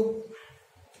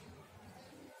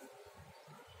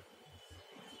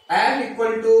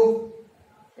equal to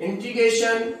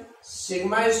integration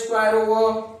sigma square over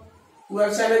 2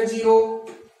 epsilon 0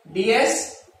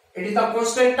 ds. It is the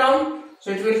constant term,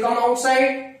 so it will come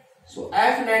outside. So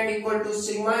F net equal to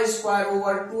sigma square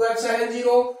over 2 epsilon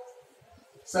 0.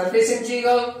 Surface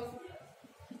integral.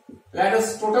 Let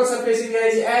us total surface area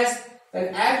is S.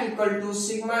 Then F equal to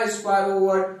sigma square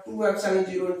over 2 epsilon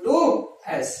 0 into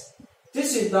S.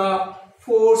 This is the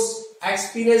force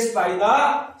experienced by the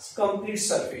complete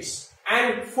surface.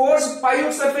 And force per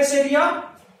unit surface area.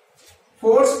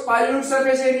 Force per unit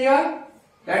surface area,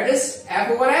 that is F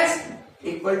over S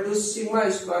equal to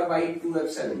sigma square by 2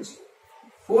 epsilon 0.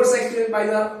 Force experienced by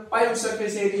the per unit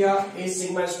surface area is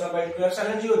sigma square by 2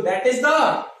 epsilon 0. That is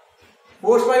the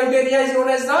force per unit area is known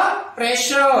as the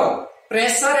pressure.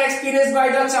 Pressure experienced by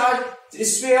the charge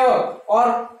sphere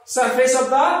or surface of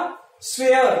the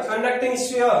sphere, conducting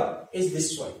sphere, is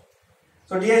this one.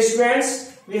 So dear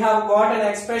students, we have got an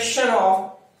expression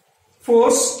of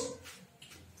force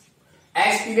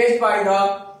experienced by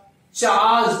the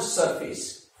charged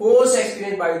surface. Force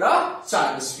experienced by the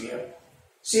charged sphere.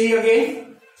 See again,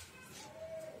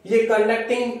 ये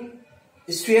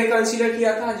conducting sphere consider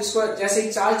किया था, जिसको जैसे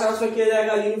ही charge transfer किया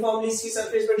जाएगा uniformly इसकी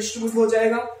surface पर distribute हो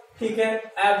जाएगा. ठीक है.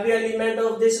 Every element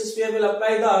of this sphere will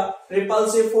apply the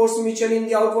repulsive force mutual in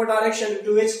the outward direction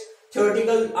to which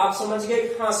theoretical आप समझ गए.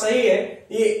 हाँ सही है,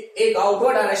 ये एक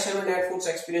आउटवर्ड डायरेक्शन में नेट फोर्स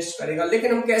एक्सपीरियंस करेगा.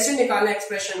 लेकिन हम कैसे निकालें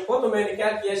एक्सप्रेशन को, तो मैंने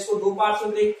क्या किया, इसको दो पार्ट्स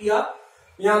में ब्रेक किया.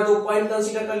 यहाँ दो पॉइंट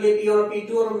कंसीडर कर लिए P और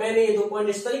P2, और मैंने ये दो पॉइंट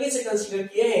इस तरीके से कंसीडर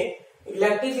किए हैं.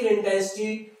 Electric field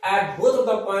intensity at both of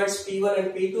the points P1 and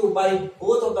P2 by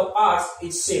both of the parts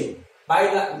is same. By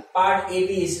the part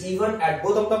AB is even at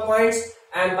both of the points,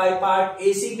 and by part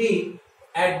ACB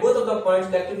at both of the points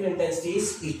electric field intensity is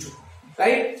E2.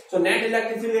 Right? So net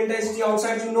electric field intensity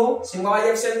outside you know sigma by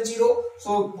epsilon 0.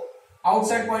 So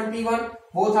outside point P1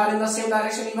 both are in the same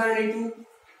direction, E1 and E2.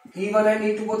 E1 and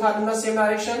E2 both are in the same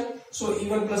direction. So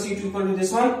E1 plus E2 equal to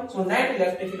this one. So net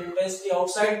electric field intensity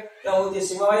outside क्या होती है,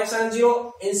 sigma by epsilon 0.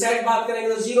 Inside बात करेंगे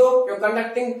तो 0, क्यों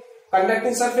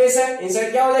conducting surface है.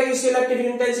 Inside क्या हो जाएगी इसकी electric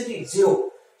field intensity 0.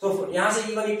 तो यहाँ से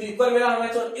E1 E2 इक्वल मिला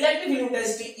हमें, तो इलेक्ट्रिक फील्ड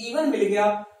इंटेंसिटी E1 मिल गया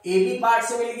AB पार्ट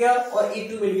से मिल गया और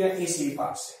E2 मिल गया ACB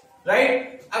पार्ट से.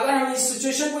 राइट. अगर हम इस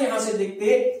सिचुएशन को यहाँ से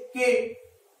देखते कि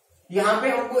यहाँ पे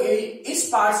हमको इस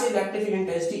पार्ट से इलेक्ट्रिक फील्ड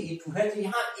इंटेंसिटी E2 है, तो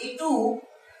यहाँ E2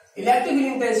 इलेक्ट्रिक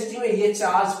फील्ड इंटेंसिटी में ये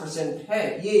चार्ज प्रेजेंट है,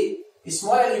 ये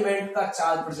स्मॉल एलिमेंट का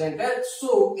चार्ज प्रेजेंट है.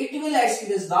 So it will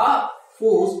experience the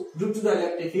force due to the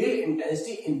electric field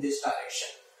intensity in this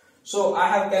direction. So I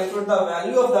have calculated the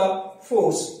value of the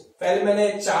force. पहले मैंने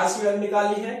charge की value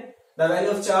निकाली है. The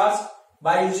value of charge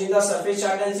by using the surface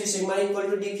charge density sigma equal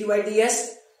to dq by ds.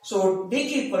 So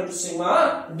dq equal to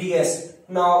sigma ds.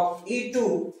 Now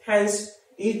E2, hence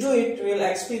E2 it will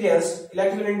experience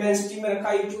electrical intensity में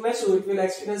रखा E2 में, so it will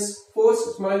experience force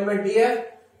small element df.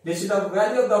 This is the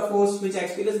value of the force which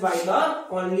experienced by the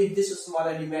only this small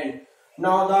element.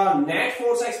 Now the net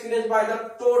force experienced by the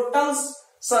total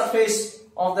surface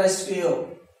of the sphere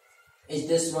is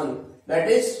this one, that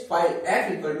is phi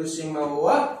F equal to sigma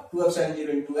over 2 epsilon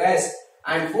 0 into S,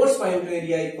 and force per unit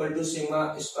area equal to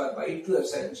sigma square by 2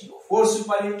 epsilon 0. Force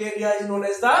per unit area is known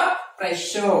as the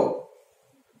pressure.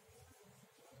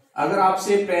 अगर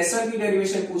आपसे pressure की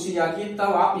derivation पूछी जाती है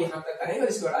तब आप यहां तक करेंगे,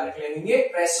 इसको डायरेक्ट लेंगे.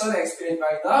 Pressure experience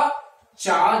by the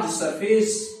charge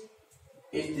surface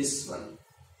is this one.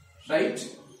 Right.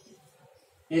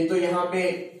 ये तो यहाँ पे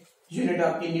यूनिट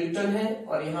आपकी न्यूटन है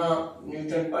और यहाँ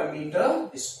न्यूटन पर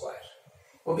metre square.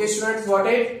 Okay students, got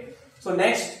it. So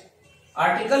next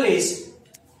article is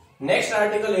Next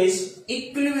article is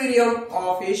equilibrium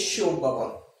of a soap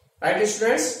bubble. Right,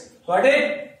 students? Got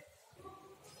it?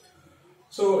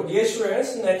 So, dear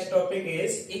students, next topic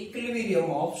is equilibrium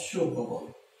of soap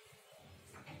bubble.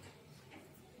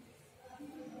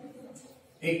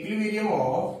 Equilibrium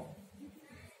of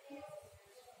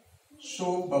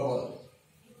soap bubble.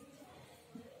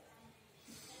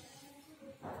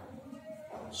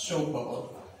 Soap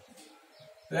bubble.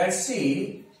 Let's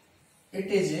see. It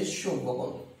is a soap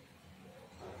bubble.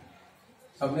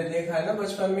 सबने देखा है ना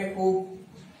बचपन में खूब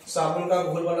साबुन का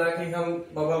घोल बना के हम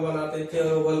बबल बनाते थे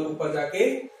और बबल ऊपर जाके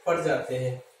फट जाते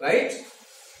हैं, right?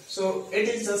 So it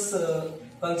is just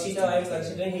consider, I am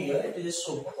considering here it is a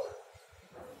soap bubble.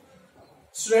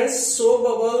 Students, soap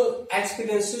bubble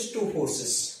experiences two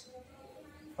forces.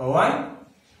 One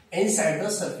inside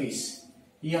the surface.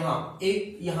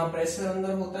 यहाँ प्रेशर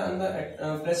अंदर होता है,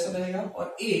 अंदर प्रेशर रहेगा,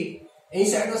 और एक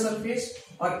इनसाइड द सरफेस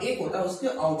और एक होता है उसके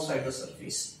outside the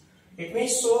surface. It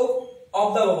means soap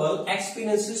of the bubble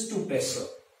experiences two pressure.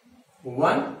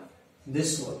 One,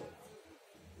 this one.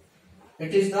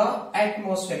 It is the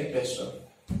atmospheric pressure.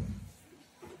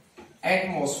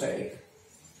 Atmospheric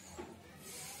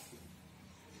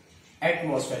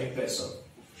pressure,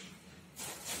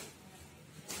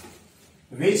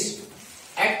 which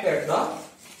act at the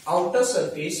outer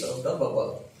surface of the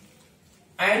bubble,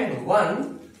 and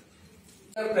one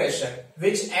pressure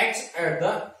which acts at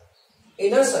the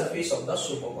inner surface of the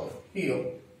soap bubble. PO.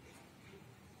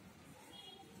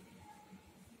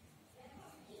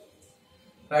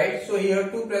 Right? So here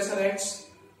two pressure acts.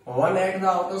 One at the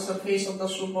outer surface of the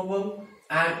soap bubble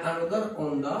and another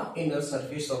on the inner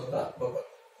surface of the bubble.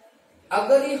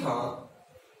 अगर यहाँ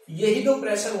यही दो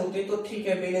pressure होते तो ठीक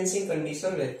है, balancing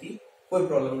condition रहती, कोई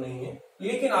प्रॉब्लम नहीं है.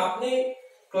 लेकिन आपने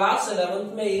क्लास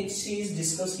 11th में एक चीज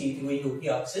डिस्कस की थी, वही होगी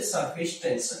आपसे surface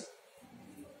tension.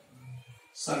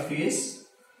 Surface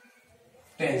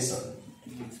tension,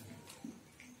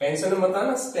 tension मतलब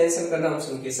ना टेंशन का नाम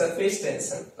सुन के surface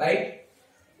tension, right?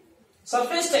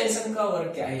 Surface tension का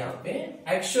वर्क क्या है यहाँ पे?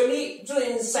 एक्चुअली जो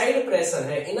इनसाइड प्रेशर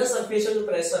है, इनर सरफेस जो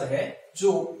प्रेशर है,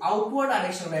 जो आउटवर्ड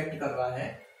डायरेक्शन में एक्ट कर रहा है,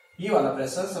 ये वाला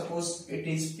pressure, suppose it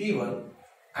is P1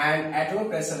 and atmospheric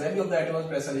pressure, value of the atmospheric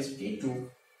pressure is P2.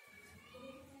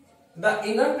 The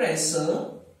inner pressure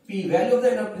P, value of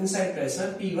the inside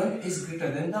pressure P1 is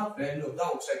greater than the value of the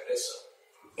outside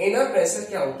pressure. Inner pressure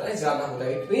क्या होता है? ज्यादा होता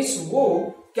है. It means वो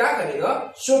क्या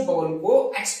करेगा? Soap bubble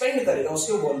को एक्सपेंड करेगा,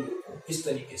 उसके वॉल्यूम को, इस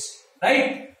तरीके से,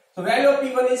 right? So value of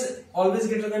P1 is always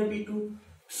greater than P2.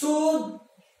 So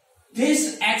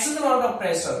this excess amount of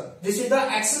pressure, this is the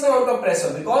excess amount of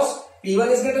pressure because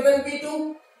P1 is greater than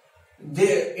P2.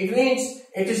 It means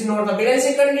it is not the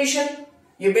balancing condition.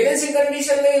 ये balancing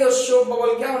condition में तो soap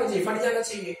bubble क्या होना चाहिए? फट जाना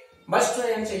चाहिए, bast हो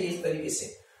जाना चाहिए, इस तरीके से.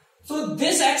 So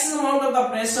this excess amount of the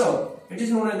pressure, it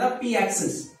is known as the P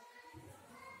axis,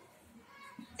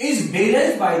 is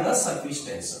balanced by the surface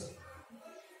tension.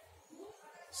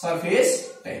 Surface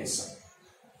tension.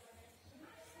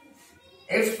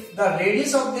 If the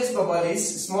radius of this bubble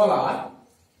is smaller,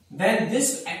 then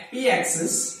this P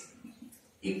axis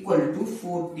equal to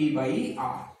 4T by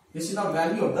R. This is the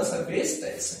value of the surface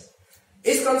tension.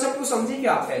 इस concept को समझिए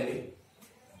आप पहले.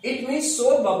 It means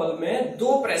soap bubble में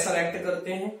दो pressure act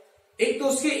करते हैं. एक तो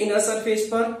उसके इनर सरफेस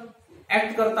पर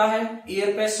एक्ट करता है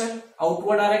एयर प्रेशर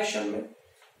आउटवर्ड डायरेक्शन में,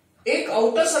 एक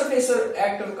आउटर सरफेस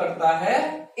एक्ट करता है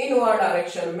इनवर्ड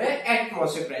डायरेक्शन में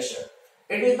atmospheric pressure.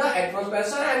 It is the atmospheric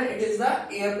pressure and it is the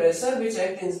air pressure which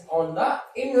acts on the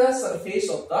inner surface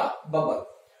of the bubble.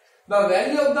 The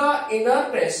value of the inner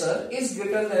pressure is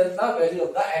greater than the value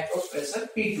of the atmospheric pressure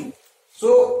P2. So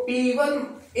P1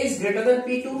 is greater than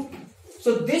P2.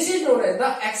 So this is known as the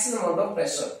excess amount of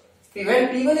pressure. When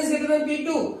P1 is greater than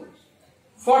P2,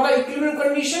 for the equilibrium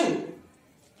condition,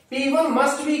 P1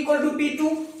 must be equal to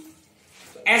P2.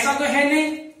 ऐसा तो है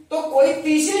नहीं, तो कोई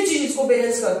तीसरी चीज इसको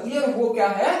balance करती है और वो क्या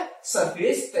है?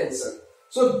 Surface tension.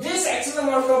 So this excess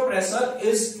amount of pressure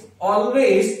is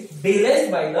always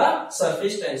balanced by the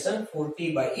surface tension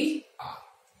 4T by R.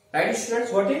 Right,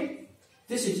 students? Got it?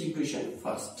 This is equation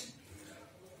first.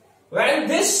 When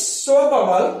this soap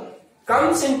bubble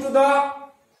comes into the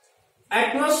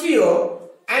atmosphere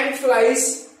and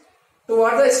flies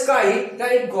toward the sky,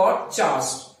 then it got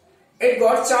charged. It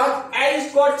got charged, and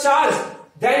it got charged.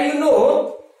 Then you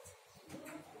know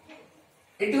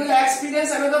it will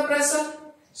experience another pressure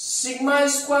sigma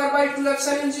square by 2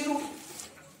 epsilon 0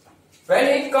 when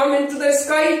it come into the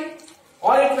sky,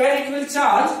 or when it will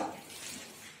charge.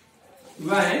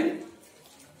 When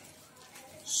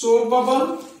soap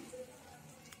bubble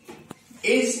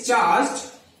is charged,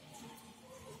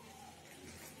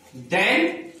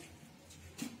 then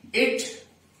it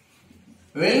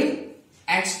will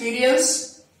experience,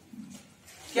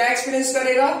 क्या experience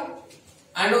करेगा?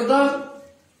 Under the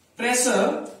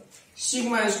pressure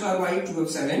sigma square by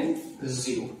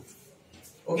 2f7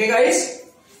 okay guys,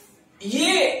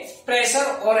 ये pressure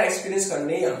और experience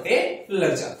करने यहां पे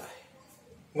लग जाता है।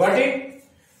 Got it?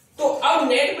 तो अब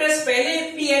नेट प्रेस, पहले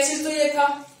पी एक्सिस तो ये था,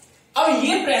 अब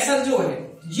ये प्रेशर जो है,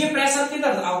 ये प्रेशर किधर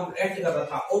एक्ट कर रहा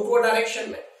था? आउटवर्ड डायरेक्शन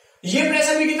में। ये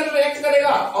प्रेशर भी किधर एक्ट करेगा?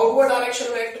 आउटवर्ड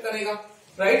डायरेक्शन में एक्ट करेगा,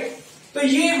 राइट? तो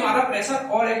ये हमारा प्रेशर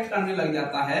और एक्ट करने लग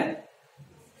जाता है।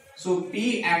 सो P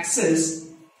axis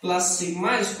plus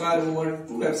sigma square over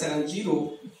 2f0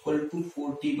 equal to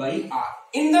 40/r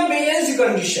in the balanced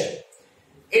condition.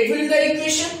 It will be the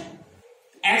equation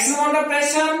x amount of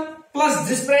pressure plus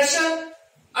this pressure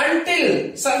until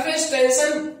surface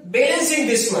tension balancing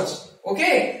this much.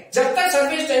 Okay? जब तक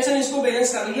surface tension इसको balance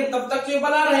कर रही है तब तक ये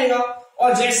बना रहेगा, और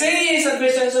जैसे ही ये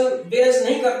surface tension बैलेंस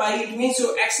नहीं कर पाएगी, it means जो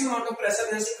x amount of pressure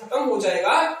जैसे खत्म हो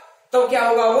जाएगा तो क्या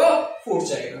होगा? वो फूट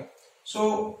जाएगा। So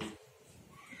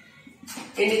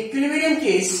in equilibrium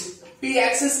case p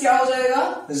axis क्या हो जाएगा?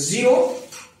 0.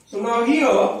 So now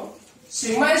here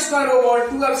sigma square over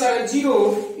 2f0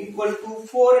 equal to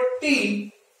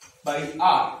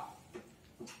 4t/r.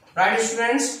 Right,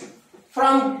 students?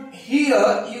 From here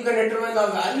you can determine the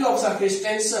value of surface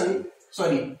tension,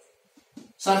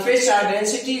 surface charge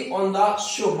density on the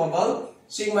show bubble.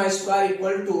 Sigma square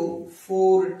equal to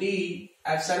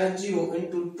 4t/0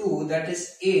 into 2, that is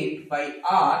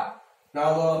 8/r. Now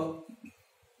the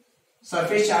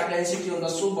surface charge density on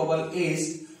the show bubble is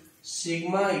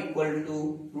sigma equal to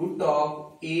root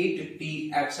of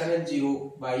 8t/0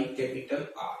 by capital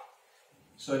R.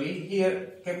 Sorry, here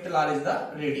capital R is the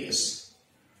radius.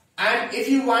 And if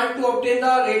you want to obtain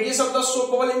the radius of the soap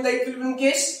bubble in the equilibrium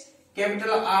case,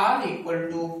 capital R equal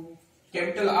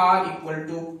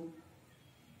to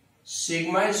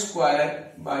sigma square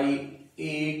by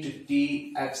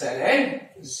 8t/0.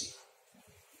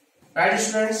 Right,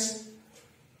 students?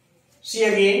 See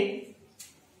again.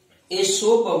 A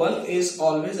soap bubble is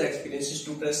always experiences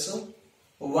two pressure,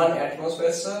 one atmosphere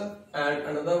pressure and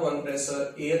another one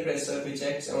pressure, air pressure, which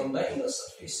acts on the inner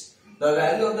surface. The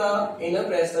value of the inner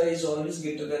pressure is always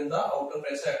greater than the outer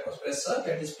pressure, atmosphere pressure,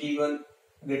 that is P1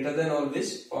 greater than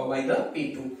always by the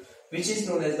P2, which is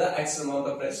known as the axial amount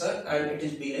of pressure, and it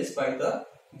is balanced by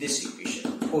this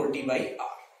equation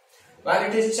 40/r. When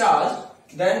it is charged,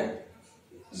 then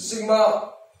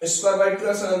sigma square by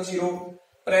 2f0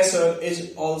 pressure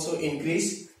is also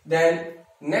increased, then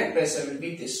net pressure will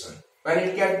be this one. When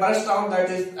it gets burst out,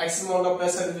 that is axial amount of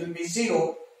pressure will be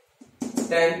 0,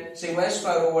 then sigma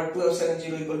square over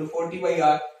 2f0 equal to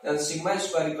 40/r, then sigma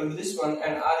square equal to this one,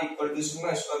 and r equal to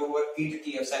sigma square over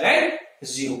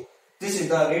 8t/0. This is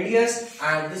the radius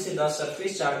and this is the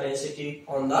surface charge density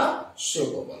on the show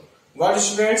bubble. Got it,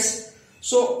 students?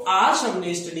 So आज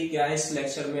हमने study किया है इस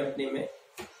lecture में अपने में,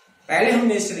 पहले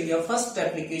हमने स्टडी किया first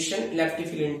application electric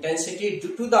field intensity due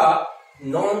to the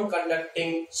non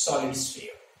conducting solid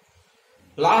sphere.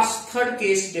 Last third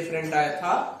case different आया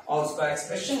था और उसका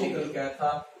एक्सप्रेशन निकल के आया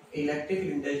था electric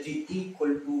field intensity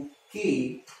equal to के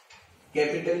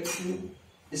capital Q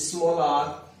small are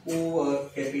over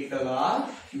capital R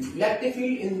Q. Electric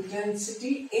field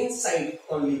intensity inside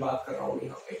only बात कर रहा हूं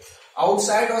यहाँ पे,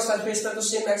 आउटसाइड और सरफेस का तो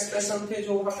सेम एक्सप्रेशन थे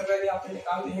जो वहां पे पहले आपने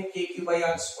निकाल दिए हैं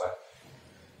k/r²।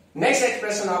 नेक्स्ट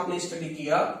एक्सप्रेशन आपने स्टडी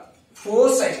किया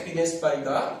force experience by the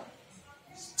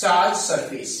charge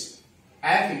surface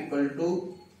F equal to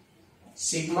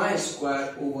sigma square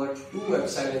over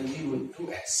 2f0 into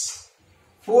s।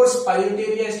 Force pilot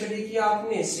area study किया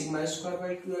आपने sigma square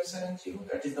by 2f0,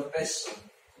 that is the pressure,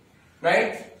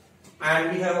 right? And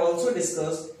we have also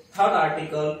discussed third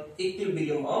article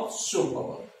equilibrium of soap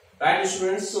bubble, right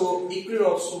students? So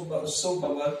equilibrium of soap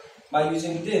bubble, by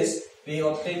using this we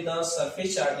obtain the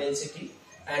surface charge density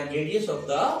and radius of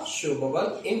the show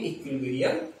bubble in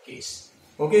equilibrium case.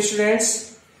 Okay,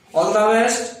 students, all the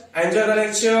best. Enjoy the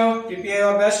lecture. Prepare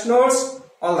your best notes.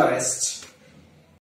 All the best.